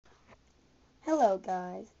Hello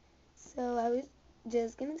guys. So I was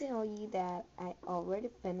just gonna tell you that I already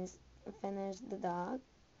finished the dog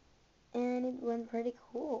and it went pretty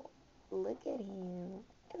cool. Look at him.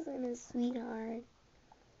 Isn't he a sweetheart?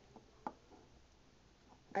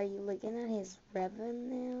 Are you looking at his ribbon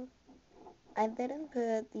now? I didn't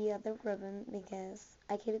put the other ribbon because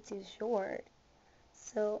I cut it too short.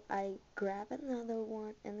 So I grabbed another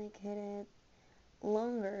one and I cut it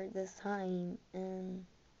longer this time and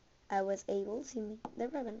I was able to make the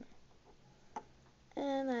ribbon.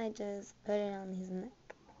 And I just put it on his neck.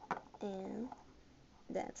 And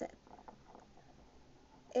that's it.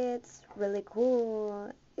 It's really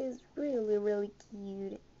cool. It's really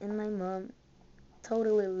cute. And my mom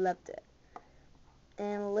totally loved it.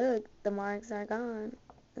 And look, the marks are gone.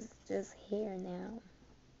 It's just hair now.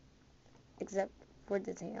 Except for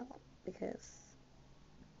the tail. Because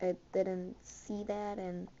I didn't see that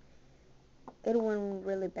and it went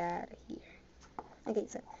really bad here. Okay,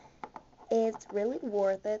 so it's really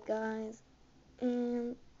worth it, guys.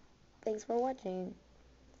 And thanks for watching.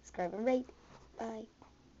 Subscribe and rate. Bye.